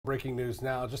Breaking news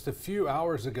now. Just a few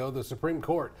hours ago, the Supreme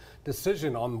Court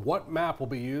decision on what map will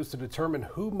be used to determine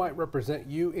who might represent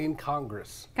you in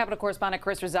Congress. Capitol correspondent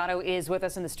Chris Rosado is with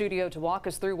us in the studio to walk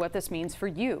us through what this means for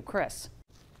you. Chris.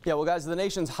 Yeah, well, guys, the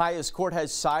nation's highest court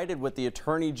has sided with the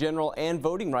Attorney General and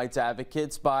voting rights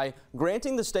advocates by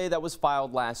granting the stay that was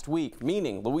filed last week,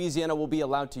 meaning Louisiana will be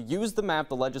allowed to use the map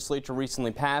the legislature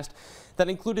recently passed that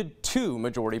included 2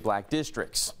 majority black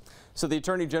districts. So the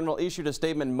Attorney General issued a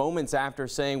statement moments after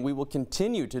saying, "We will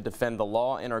continue to defend the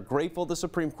law and are grateful the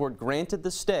Supreme Court granted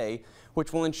the stay,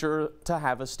 which will ensure to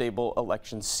have a stable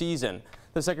election season."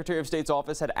 The Secretary of State's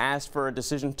office had asked for a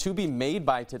decision to be made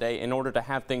by today in order to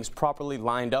have things properly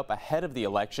lined up ahead of the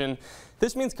election.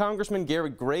 This means Congressman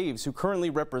Garrett Graves, who currently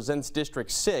represents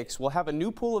District 6, will have a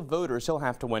new pool of voters he'll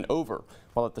have to win over,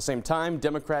 while at the same time,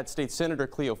 Democrat State Senator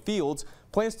Cleo Fields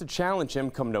plans to challenge him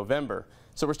come November.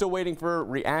 So we're still waiting for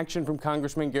reaction from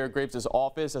Congressman Garrett Graves'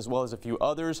 office, as well as a few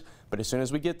others. But as soon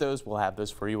as we get those, we'll have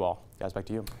those for you all. Guys, back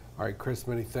to you. All right, Chris,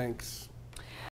 many thanks.